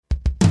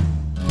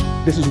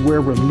This is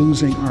where we're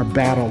losing our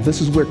battle.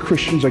 This is where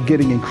Christians are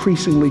getting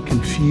increasingly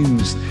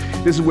confused.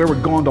 This is where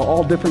we're going to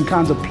all different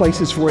kinds of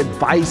places for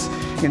advice,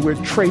 and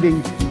we're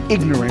trading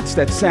ignorance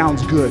that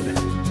sounds good,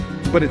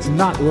 but it's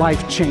not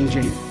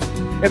life-changing.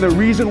 And the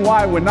reason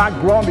why we're not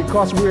growing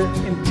because we're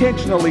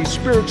intentionally,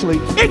 spiritually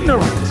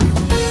ignorant.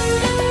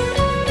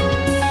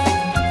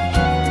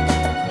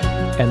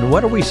 And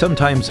what are we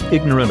sometimes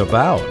ignorant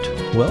about?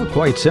 Well,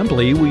 quite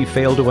simply, we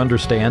fail to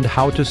understand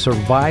how to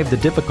survive the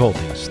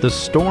difficulties, the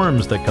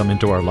storms that come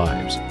into our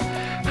lives.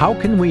 How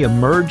can we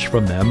emerge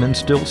from them and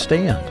still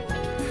stand?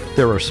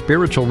 There are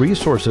spiritual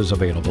resources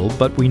available,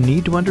 but we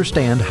need to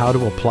understand how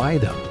to apply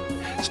them.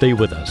 Stay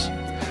with us.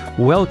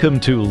 Welcome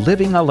to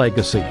Living a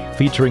Legacy,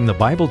 featuring the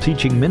Bible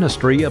teaching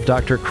ministry of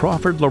Dr.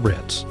 Crawford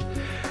Loritts.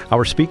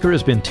 Our speaker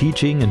has been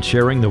teaching and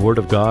sharing the Word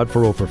of God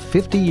for over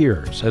 50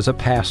 years as a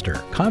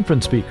pastor,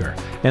 conference speaker,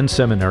 and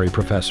seminary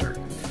professor.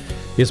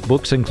 His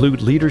books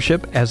include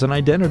Leadership as an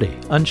Identity,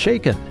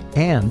 Unshaken,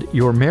 and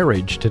Your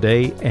Marriage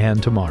Today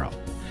and Tomorrow.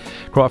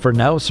 Crawford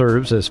now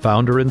serves as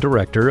founder and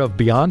director of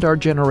Beyond Our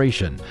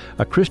Generation,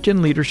 a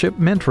Christian leadership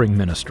mentoring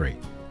ministry.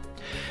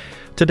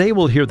 Today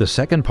we'll hear the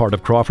second part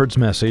of Crawford's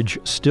message,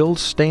 Still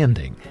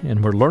Standing,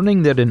 and we're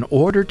learning that in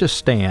order to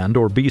stand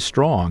or be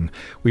strong,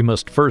 we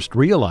must first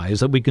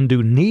realize that we can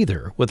do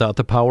neither without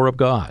the power of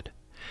God.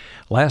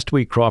 Last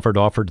week, Crawford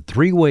offered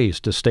 3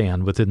 ways to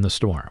stand within the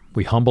storm.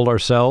 We humble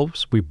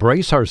ourselves, we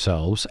brace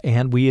ourselves,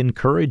 and we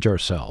encourage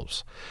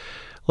ourselves.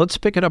 Let's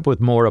pick it up with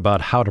more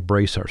about how to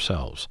brace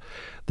ourselves.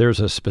 There's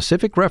a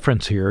specific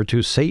reference here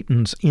to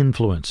Satan's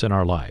influence in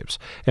our lives,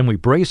 and we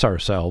brace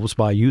ourselves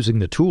by using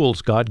the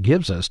tools God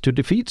gives us to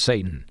defeat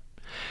Satan.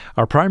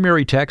 Our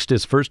primary text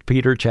is 1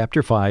 Peter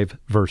chapter 5,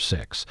 verse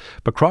 6,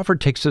 but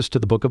Crawford takes us to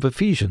the book of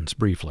Ephesians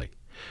briefly.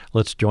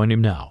 Let's join him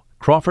now,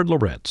 Crawford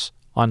Loritts,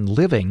 on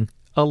Living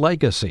a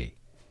Legacy.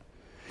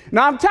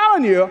 Now, I'm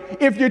telling you,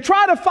 if you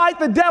try to fight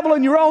the devil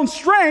in your own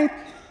strength,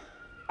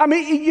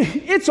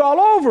 it's all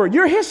over.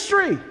 Your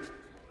history.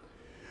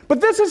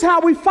 But this is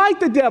how we fight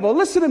the devil.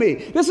 Listen to me.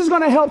 This is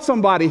going to help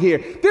somebody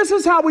here. This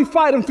is how we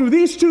fight him through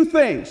these 2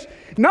 things.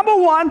 Number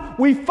 1,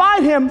 we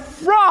fight him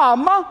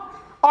from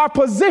our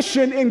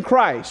position in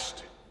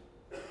Christ.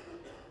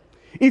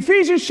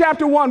 Ephesians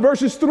chapter 1,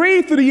 verses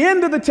 3 through the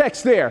end of the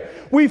text there.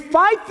 We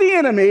fight the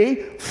enemy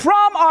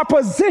from our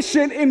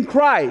position in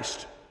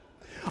Christ.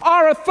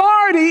 Our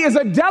authority is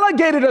a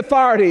delegated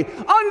authority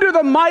under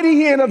the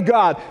mighty hand of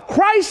God.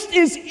 Christ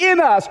is in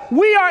us.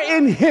 We are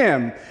in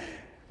him.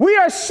 We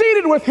are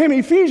seated with him,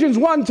 Ephesians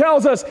 1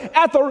 tells us,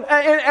 at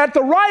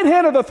the right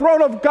hand of the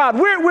throne of God.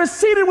 We're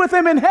seated with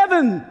him in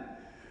heaven.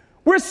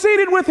 We're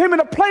seated with him in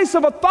a place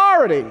of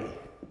authority.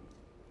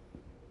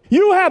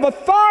 You have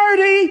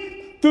authority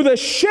through the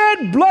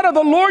shed blood of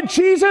the Lord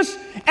Jesus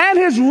and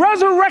his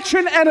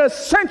resurrection and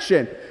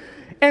ascension.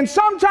 And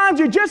sometimes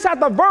you just have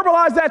to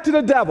verbalize that to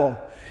the devil.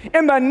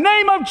 In the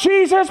name of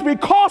Jesus,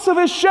 because of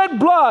his shed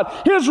blood,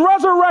 his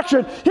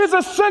resurrection, his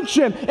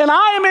ascension, and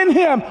I am in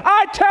him,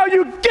 I tell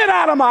you, get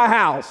out of my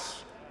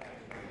house.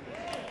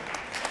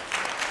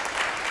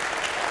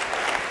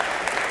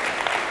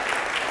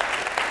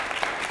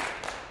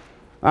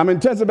 I'm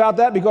intense about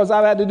that because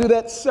I've had to do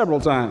that several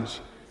times.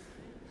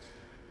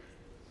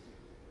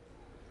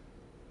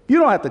 You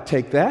don't have to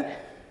take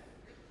that.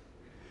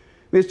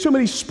 There's too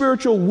many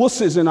spiritual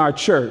wusses in our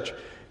church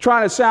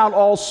trying to sound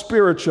all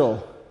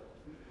spiritual.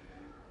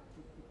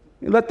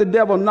 You let the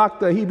devil knock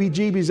the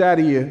heebie-jeebies out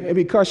of you, and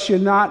because you're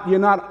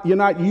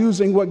not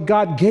using what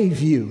God gave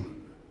you.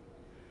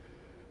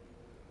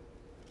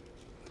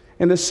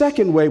 And the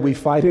second way we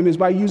fight him is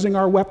by using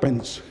our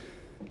weapons.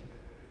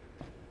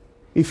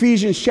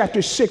 Ephesians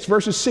chapter 6,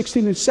 verses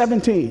 16 and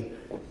 17.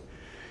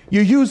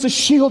 You use the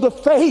shield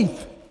of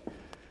faith.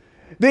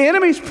 The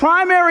enemy's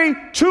primary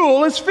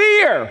tool is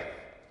fear.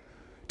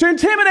 To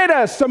intimidate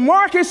us, to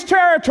mark his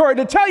territory,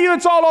 to tell you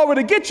it's all over,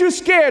 to get you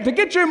scared, to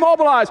get you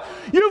immobilized.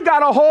 You've got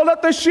to hold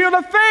up the shield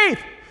of faith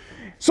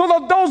so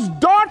that those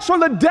darts from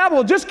the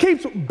devil just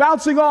keeps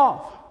bouncing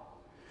off.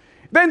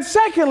 Then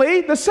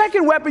secondly, the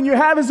second weapon you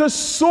have is the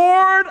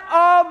sword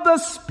of the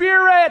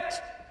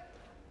Spirit.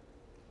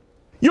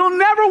 You'll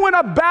never win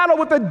a battle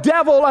with the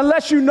devil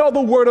unless you know the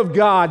Word of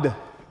God.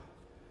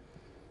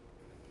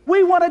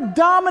 We want to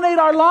dominate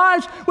our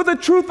lives with the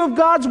truth of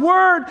God's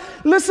Word.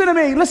 Listen to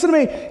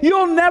me.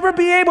 You'll never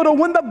be able to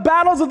win the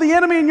battles of the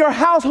enemy in your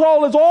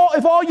household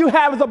if all you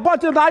have is a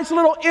bunch of nice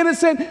little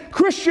innocent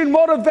Christian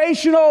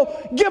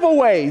motivational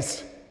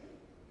giveaways.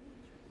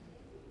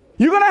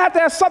 You're going to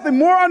have something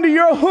more under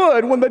your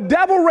hood when the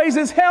devil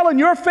raises hell in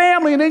your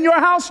family and in your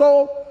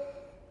household.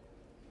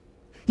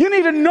 You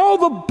need to know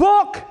the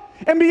book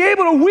and be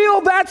able to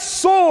wield that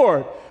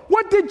sword.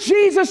 What did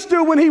Jesus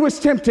do when he was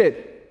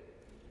tempted?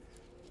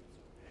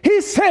 He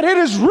said, it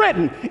is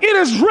written, it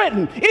is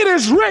written, it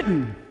is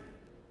written.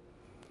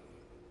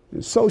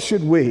 And so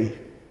should we.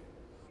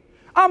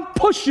 I'm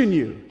pushing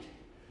you.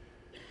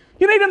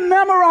 You need to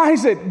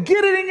memorize it.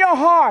 Get it in your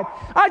heart.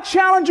 I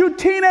challenge you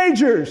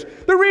teenagers.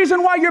 The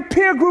reason why your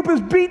peer group is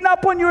beating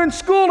up on you in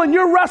school and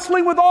you're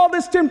wrestling with all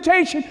this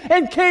temptation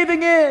and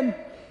caving in.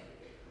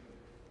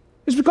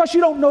 It's because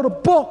you don't know the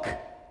book.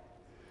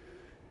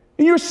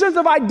 And your sense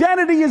of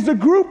identity is the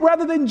group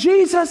rather than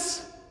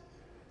Jesus.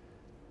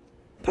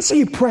 That's how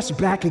you press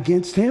back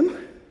against him.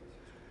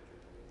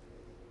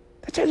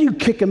 That's how you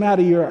kick him out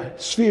of your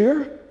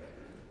sphere.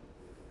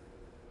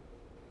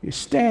 You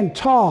stand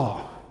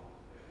tall.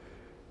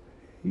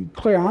 You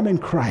declare, I'm in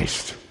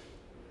Christ.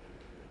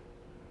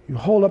 You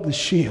hold up the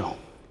shield.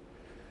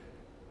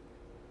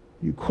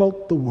 You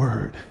quote the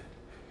word.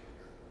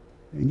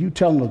 And you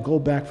tell him to go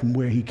back from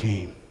where he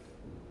came.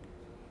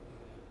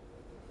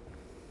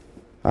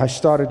 I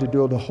started to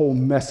do the whole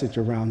message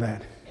around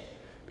that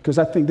because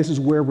I think this is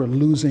where we're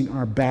losing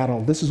our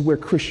battle. This is where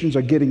Christians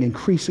are getting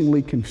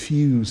increasingly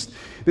confused.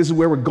 This is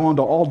where we're going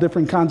to all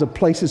different kinds of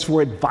places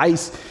for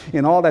advice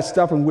and all that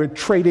stuff, and we're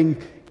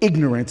trading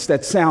ignorance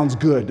that sounds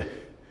good,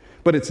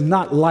 but it's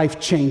not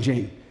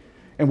life-changing.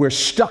 And we're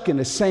stuck in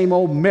the same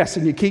old mess,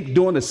 and you keep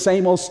doing the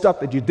same old stuff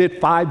that you did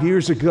 5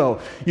 years ago.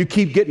 You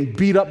keep getting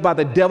beat up by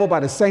the devil by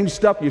the same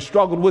stuff you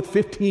struggled with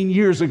 15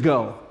 years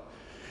ago.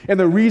 And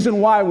the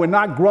reason why we're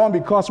not growing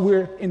because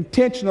we're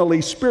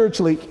intentionally,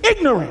 spiritually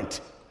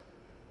ignorant.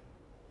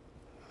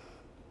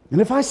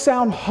 And if I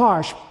sound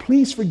harsh,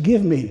 please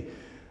forgive me.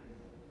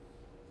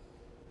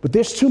 But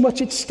there's too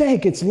much at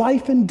stake. It's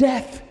life and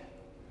death.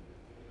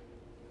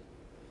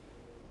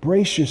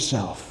 Brace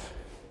yourself.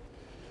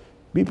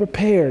 Be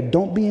prepared.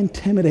 Don't be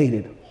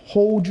intimidated.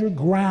 Hold your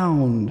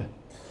ground.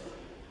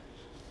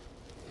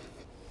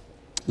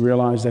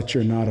 Realize that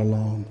you're not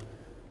alone.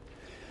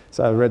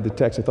 So I read the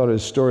text. I thought of the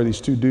story.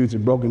 These two dudes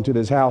had broken into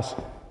this house,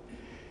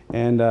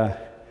 and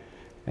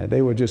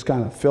they were just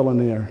kind of filling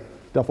their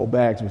duffel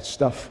bags with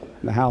stuff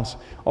in the house.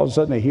 All of a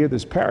sudden, they hear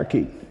this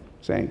parakeet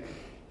saying,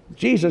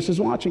 "Jesus is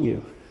watching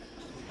you."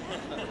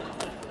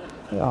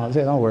 I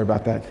said, "Don't worry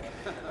about that."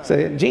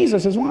 Say,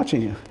 "Jesus is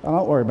watching you." "Oh,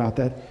 don't worry about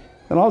that."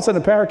 And all of a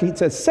sudden, the parakeet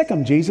says, "Sick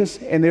him, Jesus,"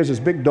 and there's this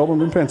big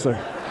Doberman Pinscher.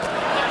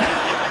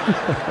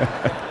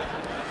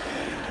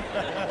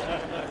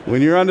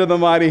 When you're under the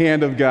mighty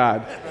hand of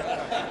God.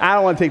 I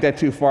don't want to take that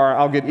too far.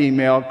 I'll get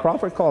email.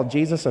 Crawford called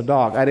Jesus a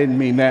dog. I didn't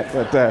mean that,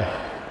 but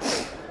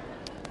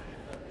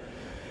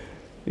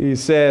he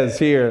says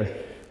here,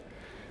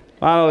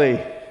 finally,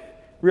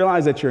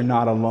 realize that you're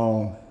not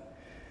alone.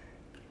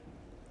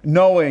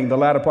 Knowing, the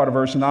latter part of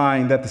verse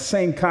 9, that the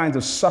same kinds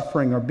of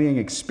suffering are being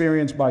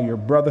experienced by your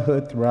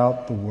brotherhood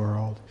throughout the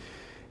world.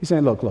 He's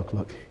saying,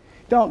 look.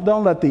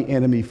 Don't let the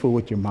enemy fool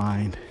with your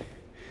mind.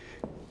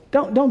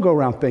 Don't go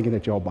around thinking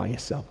that you're all by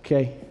yourself,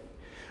 okay?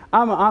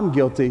 I'm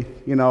guilty,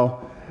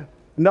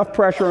 Enough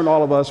pressure on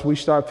all of us, we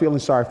start feeling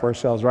sorry for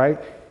ourselves, right?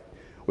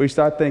 We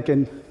start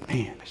thinking,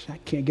 man, I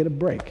can't get a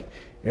break.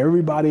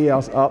 Everybody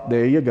else,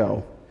 there you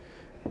go.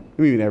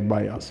 I mean,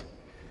 everybody else.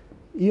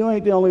 You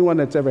ain't the only one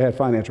that's ever had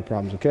financial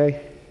problems,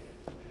 okay?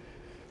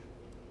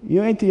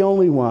 You ain't the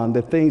only one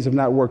that things have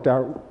not worked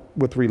out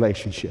with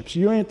relationships.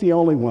 You ain't the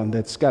only one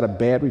that's got a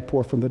bad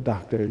report from the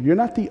doctor. You're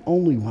not the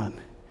only one.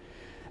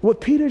 What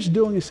Peter's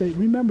doing is saying,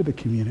 remember the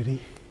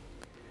community.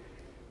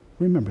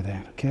 Remember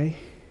that, okay?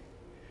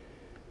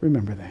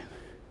 Remember that.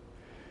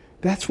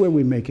 That's where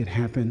we make it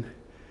happen.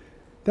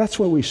 That's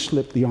where we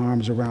slip the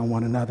arms around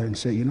one another and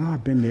say,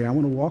 I've been there. I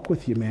want to walk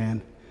with you,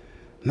 man.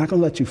 I'm not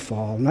going to let you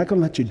fall. I'm not going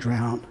to let you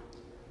drown.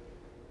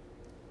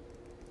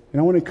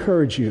 And I want to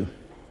encourage you.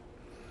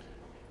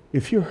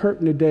 If you're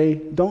hurting today,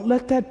 don't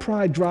let that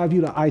pride drive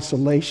you to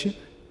isolation.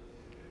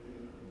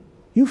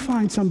 You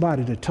find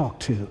somebody to talk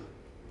to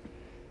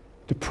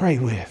pray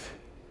with.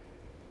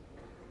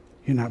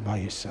 You're not by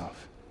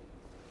yourself.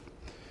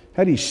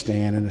 How do you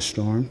stand in a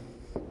storm?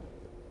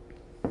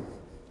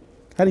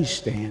 How do you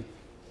stand?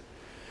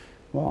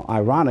 Well,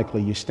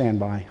 ironically, you stand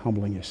by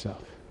humbling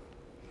yourself.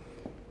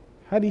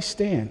 How do you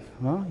stand?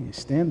 Well, you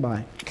stand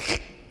by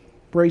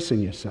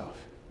bracing yourself.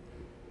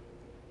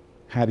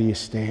 How do you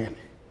stand?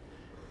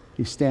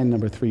 You stand,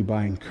 number 3,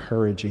 by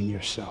encouraging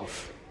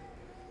yourself.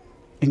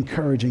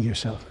 Encouraging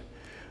yourself.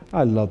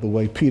 I love the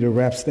way Peter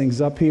wraps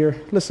things up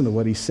here. Listen to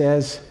what he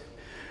says.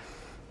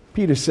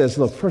 Peter says,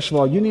 look, first of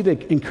all, you need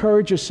to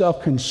encourage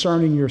yourself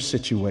concerning your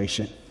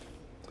situation.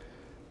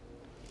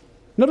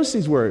 Notice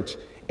these words.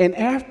 And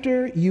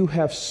after you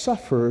have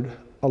suffered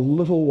a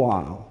little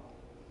while,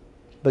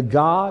 the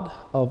God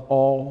of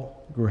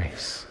all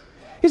grace.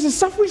 He says,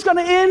 suffering's going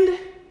to end.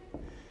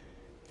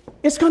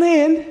 It's going to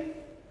end.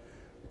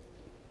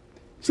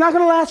 It's not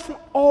going to last for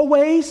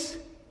always.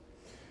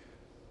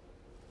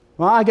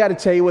 Well, I got to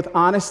tell you with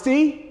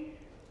honesty,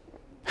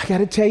 I got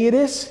to tell you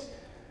this.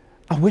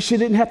 I wish it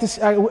didn't have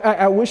to.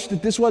 I wish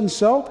that this wasn't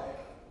so.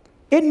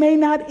 It may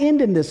not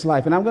end in this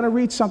life. And I'm going to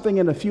read something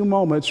in a few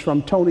moments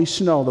from Tony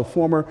Snow, the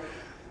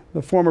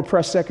former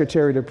press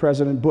secretary to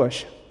President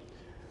Bush.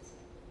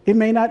 It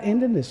may not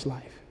end in this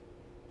life.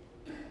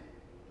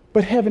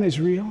 But heaven is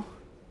real.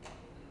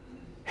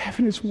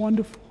 Heaven is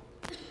wonderful.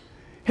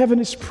 Heaven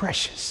is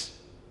precious.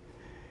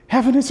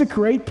 Heaven is a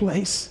great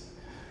place.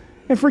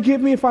 And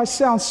forgive me if I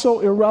sound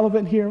so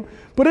irrelevant here,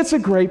 but it's a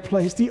great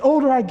place. The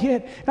older I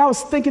get, and I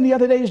was thinking the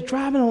other day, just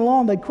driving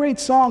along, that great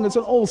song, it's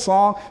an old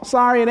song.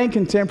 Sorry, it ain't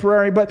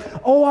contemporary,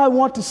 but oh, I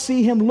want to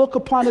see him, look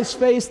upon his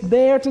face,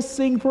 there to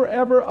sing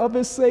forever of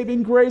his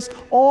saving grace.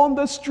 On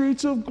the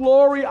streets of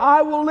glory,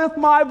 I will lift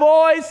my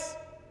voice.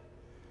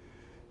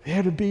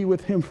 There to be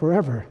with him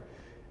forever.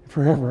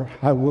 Forever,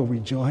 I will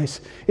rejoice.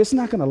 It's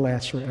not going to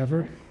last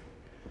forever.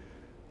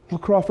 Well,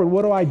 Crawford,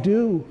 what do I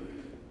do?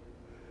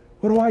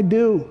 What do I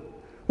do?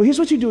 Well, here's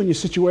what you do in your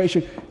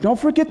situation. Don't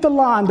forget the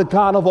line, the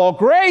God of all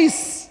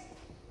grace.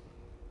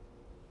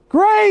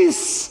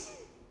 Grace.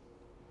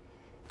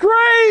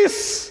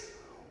 Grace.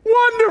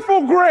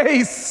 Wonderful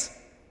grace.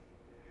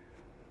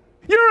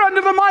 You're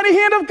under the mighty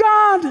hand of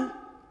God.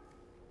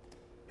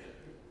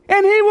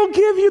 And he will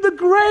give you the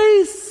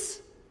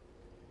grace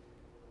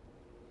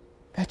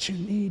that you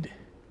need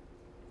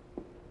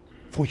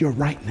for your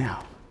right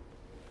now.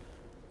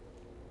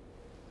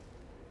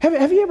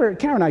 Have you ever,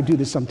 Karen and I do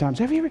this sometimes,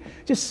 have you ever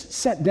just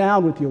sat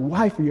down with your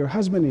wife or your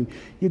husband and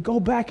you go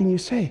back and you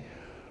say,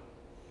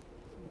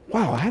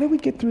 wow, how did we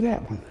get through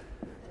that one?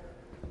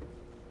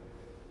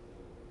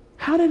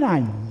 How did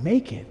I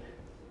make it?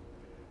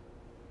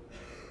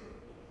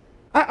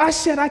 I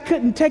said I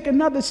couldn't take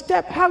another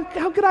step. How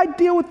could I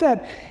deal with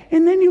that?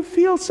 And then you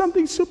feel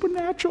something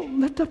supernatural.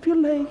 Lift up your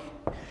leg.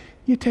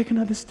 You take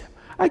another step.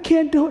 I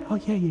can't do it. Oh,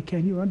 yeah, you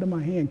can. You're under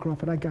my hand,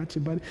 Crawford. I got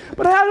you, buddy.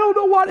 But I don't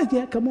know what it is.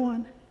 Yeah, come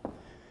on.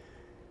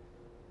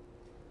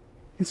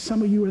 And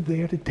some of you are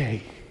there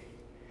today.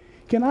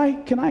 Can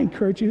I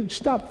encourage you?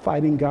 Stop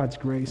fighting God's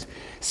grace.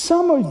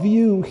 Some of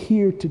you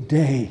here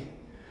today,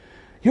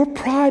 your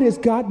pride has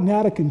gotten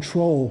out of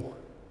control.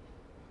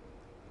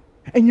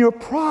 And your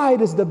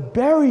pride is the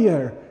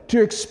barrier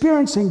to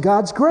experiencing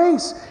God's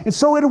grace. And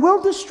so it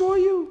will destroy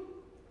you.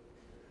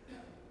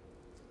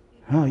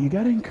 Oh, you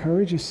got to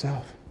encourage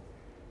yourself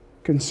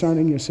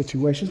concerning your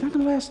situation. It's not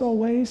going to last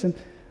always, and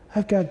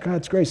I've got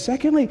God's grace.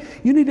 Secondly,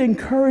 you need to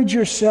encourage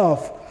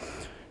yourself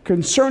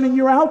concerning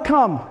your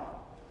outcome.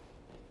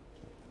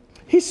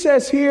 He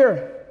says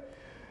here,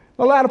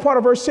 the latter part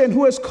of verse 10,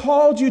 who has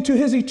called you to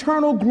his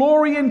eternal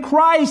glory in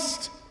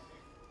Christ.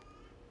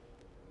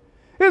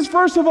 Is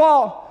first of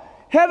all,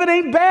 heaven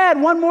ain't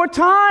bad. One more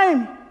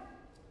time.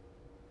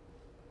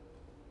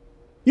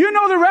 You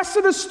know the rest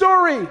of the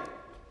story.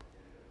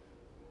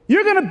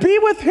 You're going to be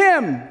with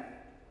him.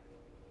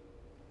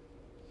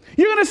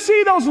 You're going to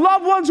see those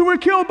loved ones who were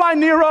killed by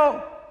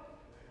Nero.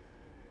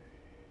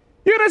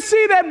 You're going to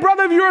see that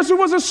brother of yours who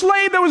was a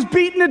slave that was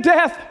beaten to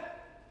death.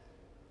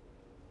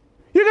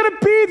 You're going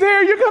to be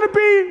there. You're going to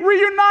be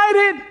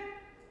reunited.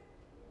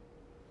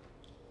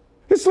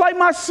 It's like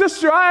my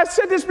sister. I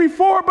said this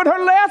before, but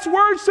her last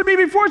words to me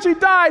before she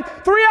died,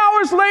 3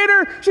 hours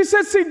later, she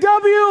said,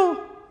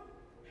 CW,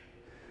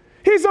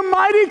 he's a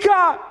mighty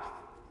God.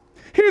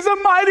 He's a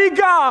mighty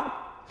God.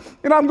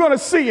 And I'm going to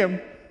see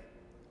him.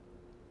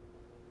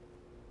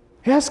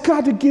 Ask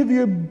God to give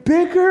you a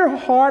bigger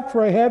heart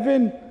for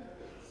heaven.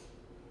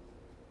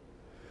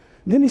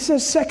 Then he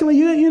says, secondly,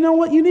 you know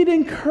what? You need to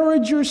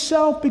encourage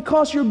yourself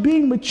because you're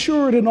being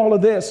matured in all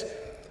of this.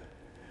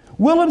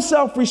 Will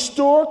himself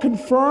restore,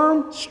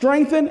 confirm,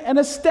 strengthen, and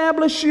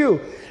establish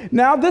you.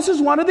 Now, this is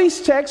one of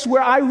these texts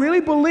where I really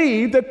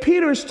believe that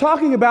Peter is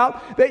talking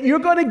about that you're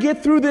going to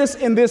get through this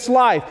in this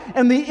life.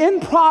 And the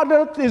end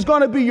product is going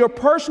to be your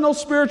personal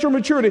spiritual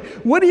maturity.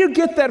 Where do you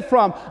get that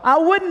from? I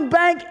wouldn't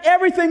bank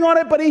everything on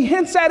it, but he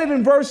hints at it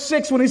in verse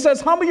 6 when he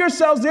says, humble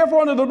yourselves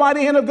therefore under the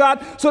mighty hand of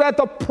God so that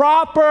the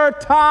proper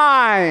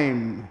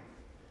time.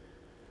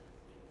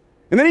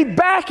 And then he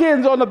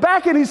backends on the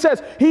back end, he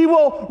says, he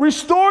will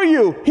restore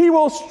you. He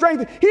will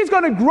strengthen. He's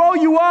going to grow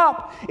you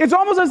up. It's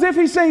almost as if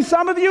he's saying,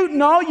 some of you,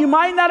 no, you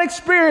might not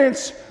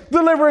experience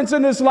deliverance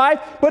in this life,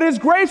 but his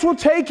grace will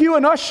take you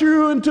and usher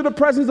you into the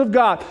presence of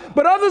God.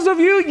 But others of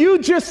you, you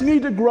just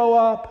need to grow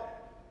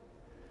up.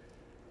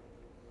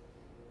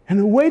 And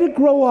the way to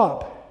grow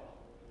up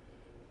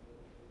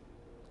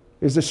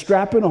is to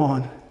strap it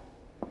on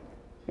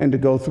and to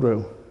go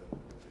through.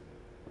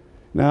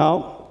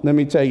 Now, let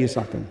me tell you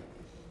something.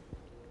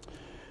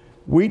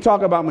 We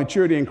talk about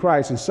maturity in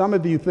Christ, and some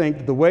of you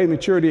think the way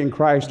maturity in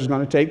Christ is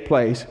going to take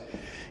place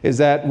is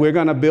that we're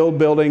going to build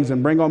buildings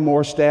and bring on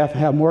more staff,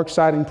 have more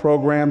exciting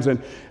programs,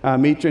 and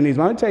meet your needs.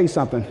 I'm going to tell you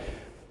something.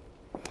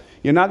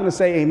 You're not going to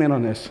say amen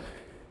on this.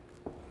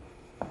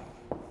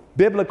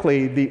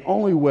 Biblically, the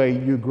only way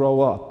you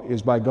grow up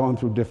is by going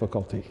through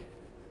difficulty.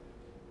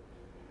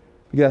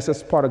 Yes,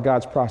 that's part of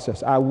God's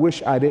process. I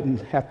wish I didn't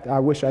have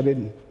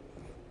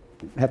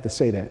to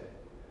say that.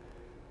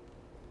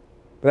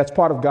 But that's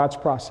part of God's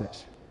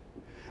process.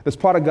 That's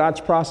part of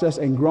God's process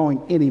in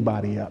growing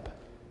anybody up.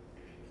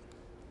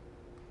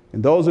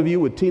 And those of you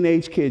with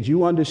teenage kids,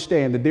 you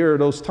understand that there are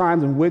those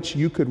times in which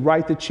you could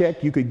write the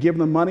check, you could give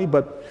them money,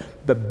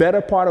 but the better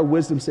part of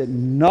wisdom said,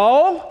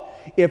 no,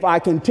 if I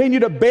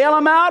continue to bail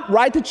them out,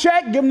 write the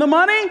check, give them the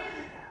money,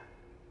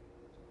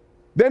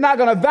 they're not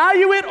going to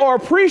value it or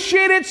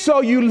appreciate it,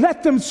 so you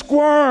let them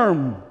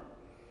squirm.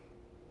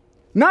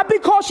 Not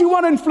because you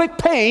want to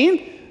inflict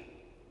pain,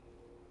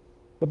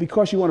 but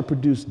because you want to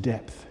produce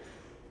depth.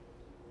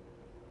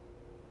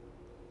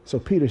 So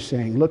Peter's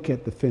saying, look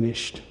at the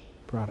finished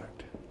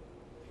product.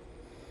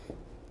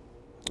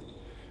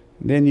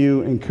 Then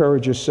you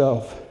encourage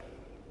yourself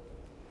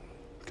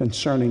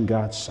concerning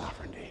God's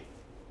sovereignty.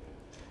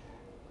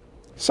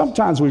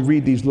 Sometimes we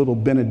read these little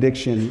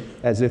benedictions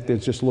as if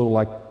it's just a little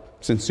like,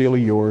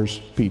 sincerely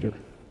yours, Peter.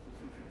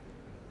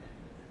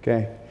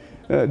 Okay?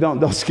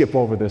 Don't skip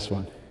over this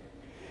one.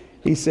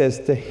 He says,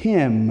 to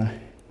him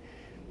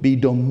be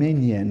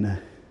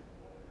dominion.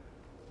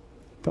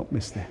 Don't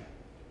miss that.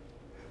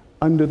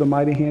 Under the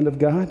mighty hand of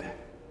God,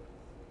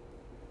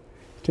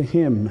 to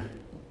him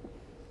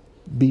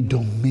be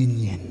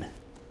dominion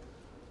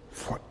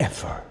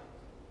forever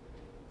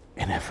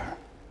and ever.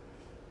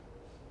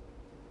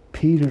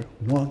 Peter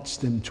wants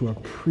them to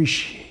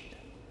appreciate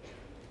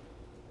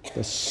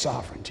the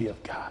sovereignty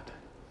of God.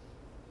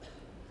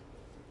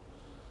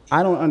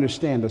 I don't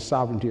understand the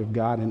sovereignty of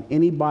God, and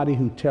anybody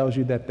who tells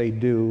you that they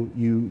do,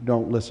 you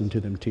don't listen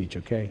to them teach,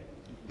 okay?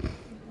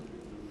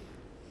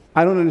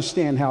 I don't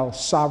understand how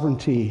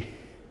sovereignty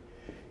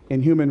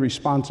and human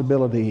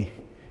responsibility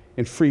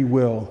and free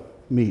will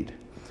meet.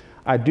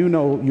 I do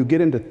know you get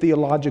into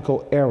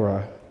theological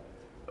error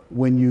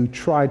when you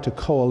try to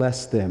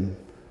coalesce them.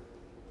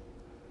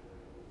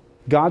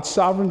 God's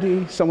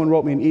sovereignty, someone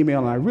wrote me an email,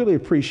 and I really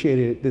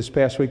appreciated it this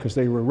past week because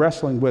they were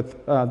wrestling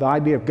with the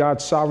idea of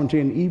God's sovereignty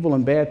and evil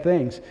and bad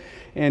things.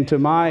 And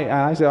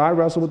I said, I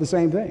wrestle with the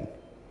same thing.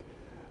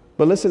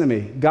 But listen to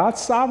me, God's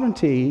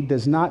sovereignty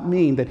does not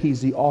mean that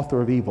he's the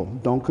author of evil.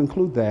 Don't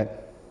conclude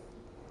that.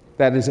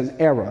 That is an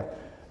error.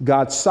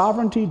 God's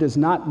sovereignty does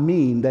not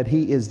mean that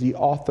he is the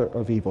author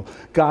of evil.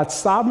 God's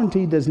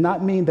sovereignty does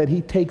not mean that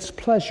he takes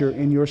pleasure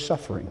in your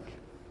suffering.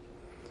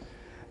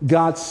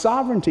 God's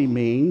sovereignty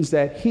means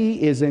that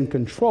he is in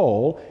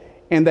control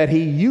and that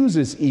he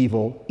uses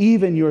evil,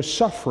 even your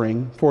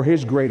suffering, for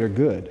his greater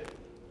good.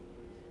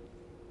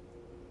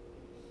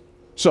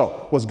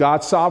 So, was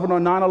God sovereign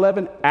on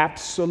 9/11?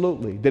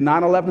 Absolutely. Did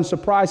 9/11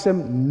 surprise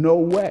him? No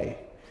way.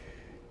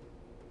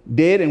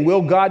 Did and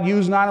will God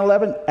use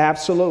 9/11?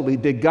 Absolutely.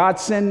 Did God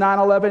send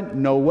 9/11?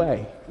 No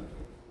way.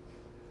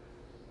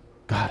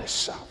 God is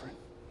sovereign.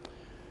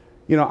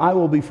 You know, I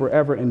will be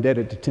forever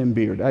indebted to Tim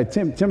Beard.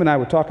 Tim and I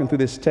were talking through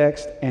this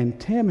text, and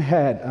Tim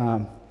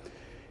had,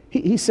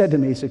 he said to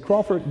me, he said,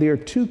 Crawford, there are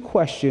two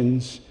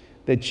questions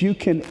that you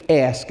can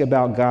ask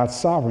about God's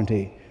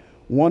sovereignty.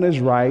 One is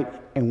right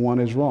and one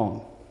is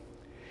wrong.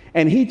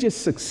 And he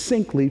just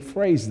succinctly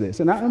phrased this,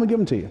 and I'm going to give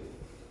them to you.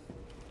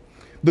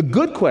 The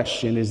good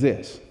question is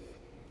this: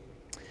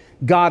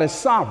 God is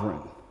sovereign.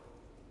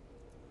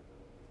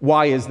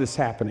 Why is this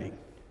happening?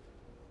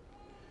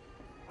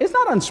 It's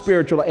not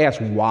unspiritual to ask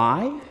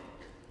why.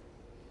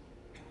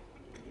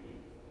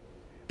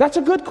 That's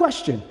a good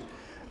question.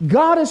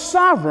 God is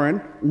sovereign.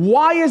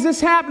 Why is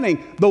this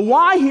happening? The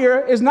why here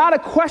is not a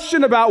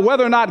question about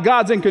whether or not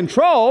God's in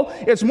control.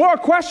 It's more a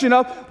question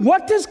of,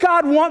 what does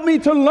God want me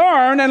to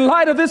learn in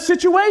light of this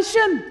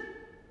situation?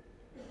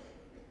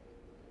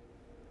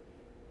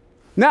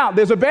 Now,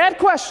 there's a bad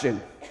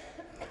question.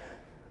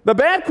 The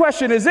bad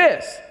question is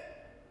this: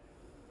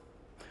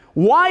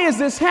 why is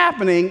this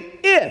happening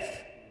if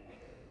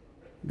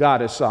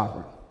God is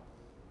sovereign?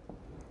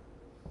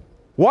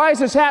 Why is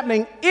this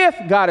happening if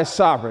God is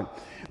sovereign?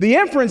 The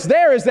inference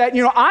there is that,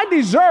 I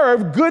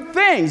deserve good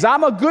things.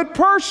 I'm a good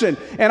person,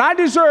 and I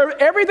deserve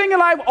everything in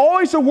life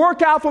always to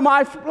work out for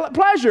my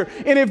pleasure.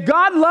 And if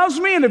God loves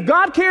me, and if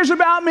God cares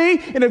about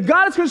me, and if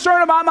God is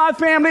concerned about my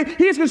family,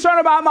 he's concerned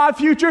about my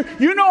future.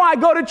 I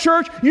go to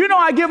church.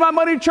 I give my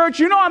money to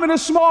church. I'm in a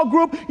small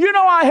group.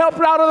 I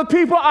help out other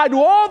people. I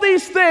do all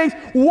these things.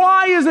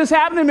 Why is this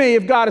happening to me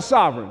if God is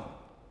sovereign?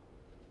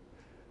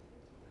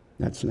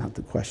 That's not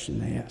the question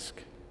they ask.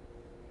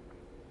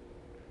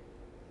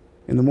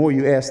 And the more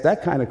you ask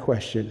that kind of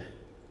question,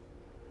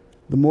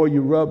 the more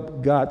you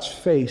rub God's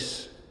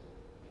face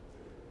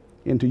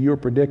into your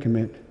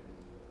predicament,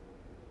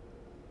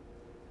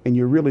 and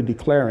you're really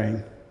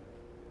declaring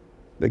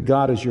that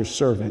God is your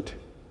servant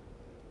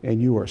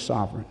and you are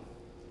sovereign.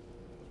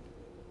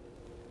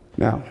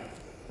 Now,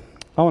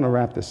 I want to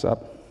wrap this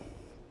up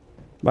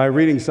by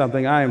reading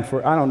something. I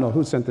don't know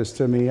who sent this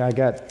to me. I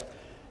got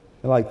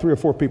like 3 or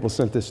 4 people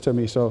sent this to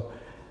me.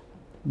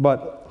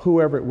 But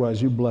whoever it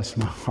was, you blessed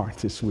my heart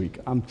this week.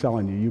 I'm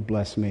telling you, you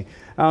blessed me.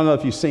 I don't know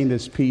if you've seen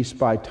this piece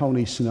by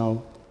Tony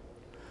Snow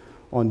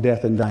on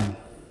death and dying.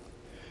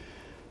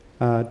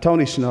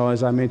 Tony Snow,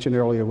 as I mentioned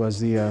earlier,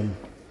 was the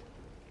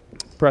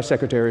press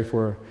secretary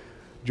for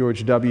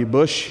George W.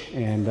 Bush,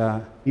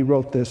 and he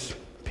wrote this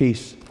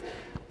piece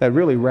that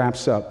really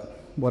wraps up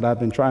what I've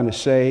been trying to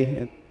say,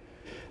 and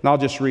I'll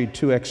just read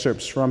 2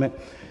 excerpts from it.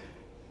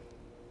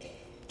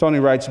 Tony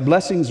writes,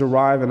 "Blessings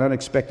arrive in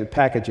unexpected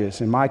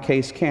packages, in my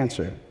case,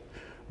 cancer.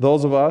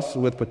 Those of us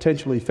with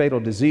potentially fatal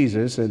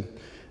diseases, and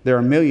there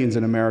are millions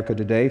in America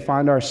today,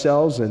 find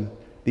ourselves in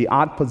the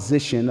odd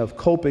position of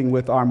coping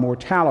with our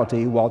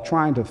mortality while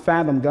trying to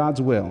fathom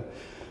God's will.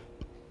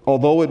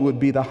 Although it would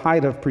be the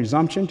height of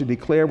presumption to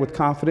declare with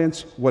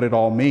confidence what it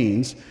all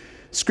means,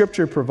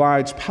 Scripture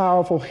provides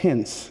powerful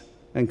hints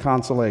and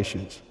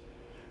consolations.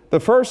 The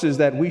first is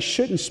that we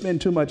shouldn't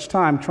spend too much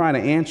time trying to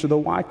answer the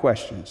why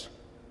questions.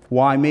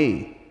 Why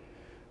me?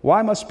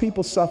 Why must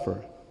people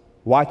suffer?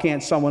 Why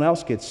can't someone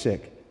else get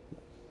sick?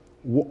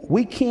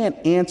 We can't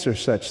answer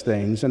such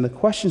things, and the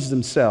questions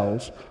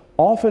themselves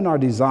often are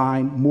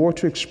designed more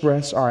to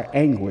express our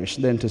anguish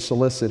than to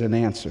solicit an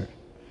answer.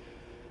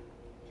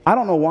 I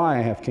don't know why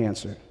I have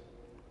cancer,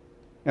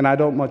 and I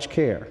don't much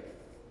care.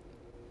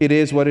 It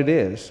is what it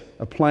is,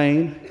 a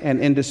plain and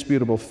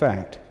indisputable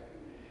fact.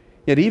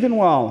 Yet even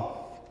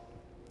while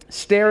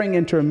staring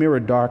into a mirror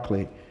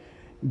darkly,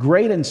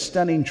 great and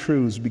stunning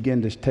truths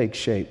begin to take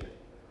shape.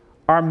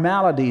 Our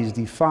maladies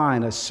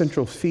define a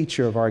central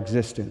feature of our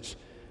existence.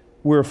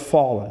 We're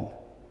fallen.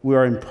 We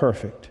are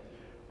imperfect.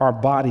 Our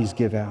bodies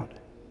give out.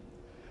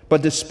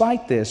 But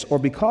despite this, or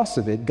because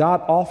of it,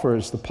 God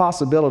offers the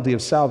possibility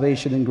of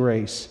salvation and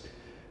grace.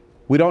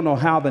 We don't know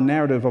how the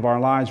narrative of our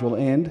lives will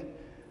end,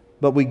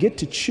 but we get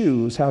to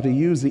choose how to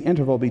use the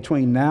interval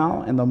between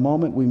now and the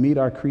moment we meet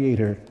our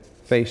Creator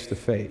face to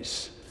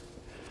face.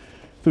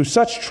 Through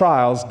such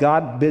trials,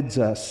 God bids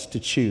us to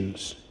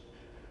choose.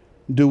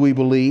 Do we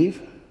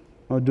believe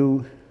or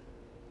do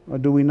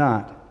we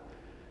not?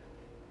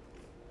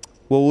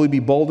 Will we be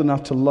bold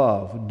enough to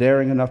love,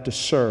 daring enough to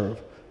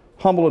serve,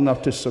 humble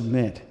enough to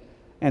submit,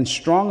 and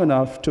strong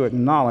enough to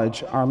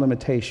acknowledge our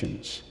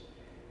limitations?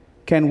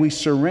 Can we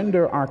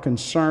surrender our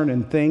concern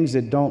in things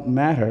that don't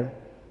matter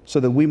so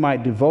that we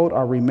might devote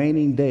our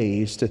remaining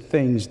days to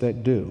things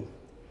that do?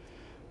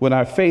 When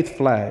our faith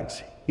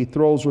flags, He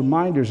throws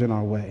reminders in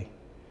our way.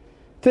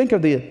 Think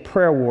of the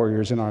prayer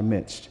warriors in our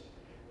midst.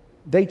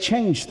 They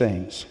change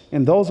things,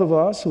 and those of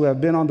us who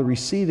have been on the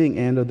receiving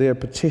end of their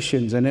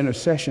petitions and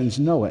intercessions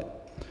know it.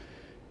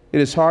 It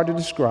is hard to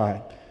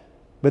describe,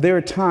 but there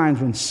are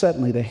times when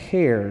suddenly the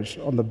hairs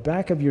on the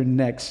back of your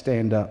neck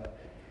stand up,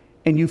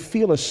 and you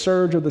feel a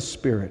surge of the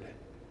Spirit.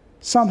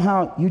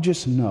 Somehow you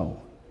just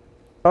know.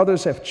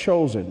 Others have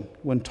chosen,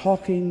 when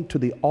talking to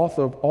the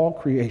author of all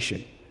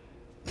creation,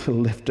 to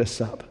lift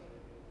us up,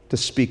 to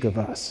speak of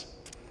us.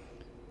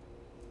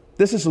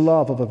 This is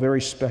love of a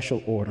very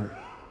special order.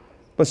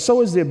 But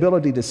so is the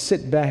ability to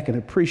sit back and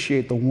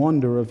appreciate the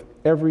wonder of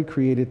every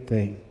created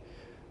thing.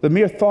 The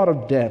mere thought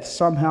of death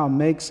somehow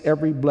makes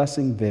every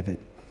blessing vivid,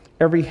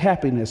 every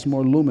happiness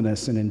more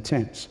luminous and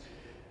intense.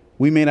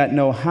 We may not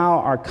know how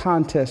our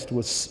contest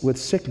with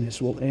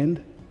sickness will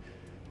end,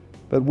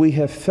 but we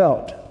have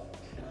felt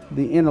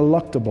the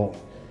ineluctable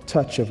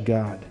touch of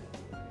God.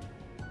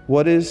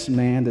 What is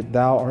man that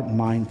thou art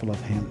mindful of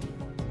him?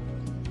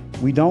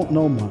 We don't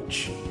know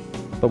much,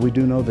 but we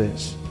do know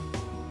this.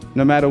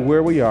 No matter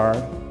where we are,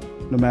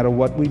 no matter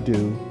what we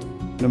do,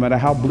 no matter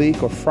how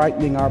bleak or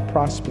frightening our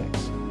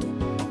prospects,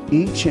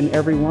 each and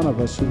every one of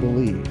us who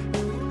believe,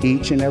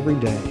 each and every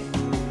day,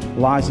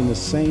 lies in the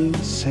same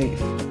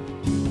safe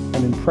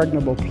and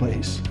impregnable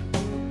place,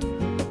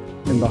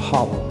 in the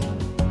hollow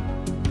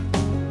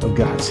of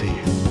God's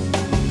hand.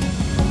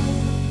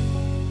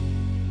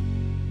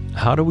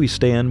 How do we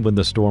stand when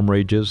the storm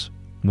rages?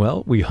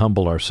 Well, we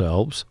humble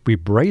ourselves, we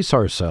brace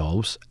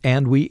ourselves,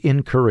 and we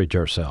encourage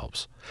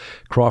ourselves.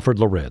 Crawford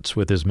Loritts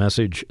with his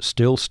message,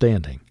 Still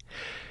Standing.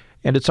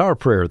 And it's our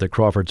prayer that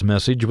Crawford's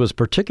message was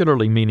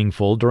particularly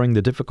meaningful during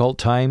the difficult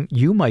time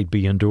you might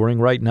be enduring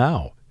right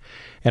now.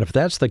 And if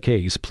that's the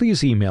case,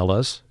 please email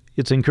us.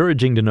 It's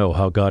encouraging to know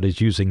how God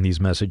is using these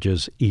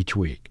messages each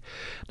week.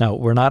 Now,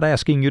 we're not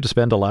asking you to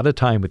spend a lot of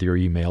time with your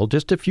email,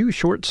 just a few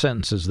short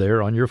sentences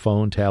there on your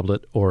phone,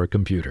 tablet, or a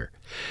computer.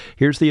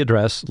 Here's the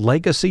address,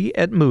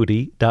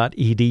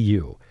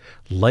 legacy@moody.edu.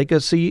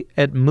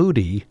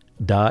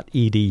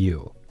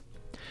 legacy@moody.edu.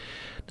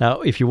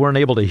 Now, if you weren't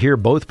able to hear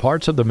both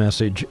parts of the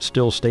message,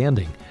 Still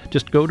Standing,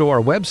 just go to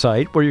our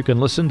website where you can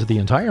listen to the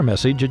entire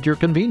message at your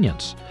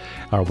convenience.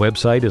 Our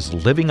website is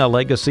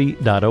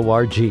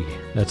livingalegacy.org.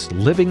 That's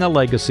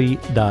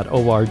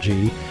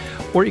livingalegacy.org,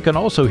 or you can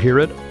also hear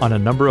it on a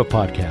number of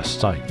podcast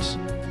sites.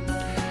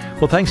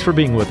 Well, thanks for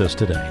being with us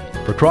today.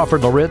 For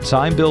Crawford Loritts,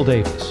 I'm Bill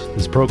Davis.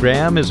 This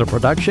program is a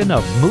production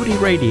of Moody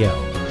Radio,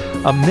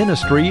 a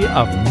ministry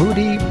of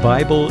Moody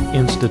Bible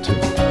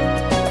Institute.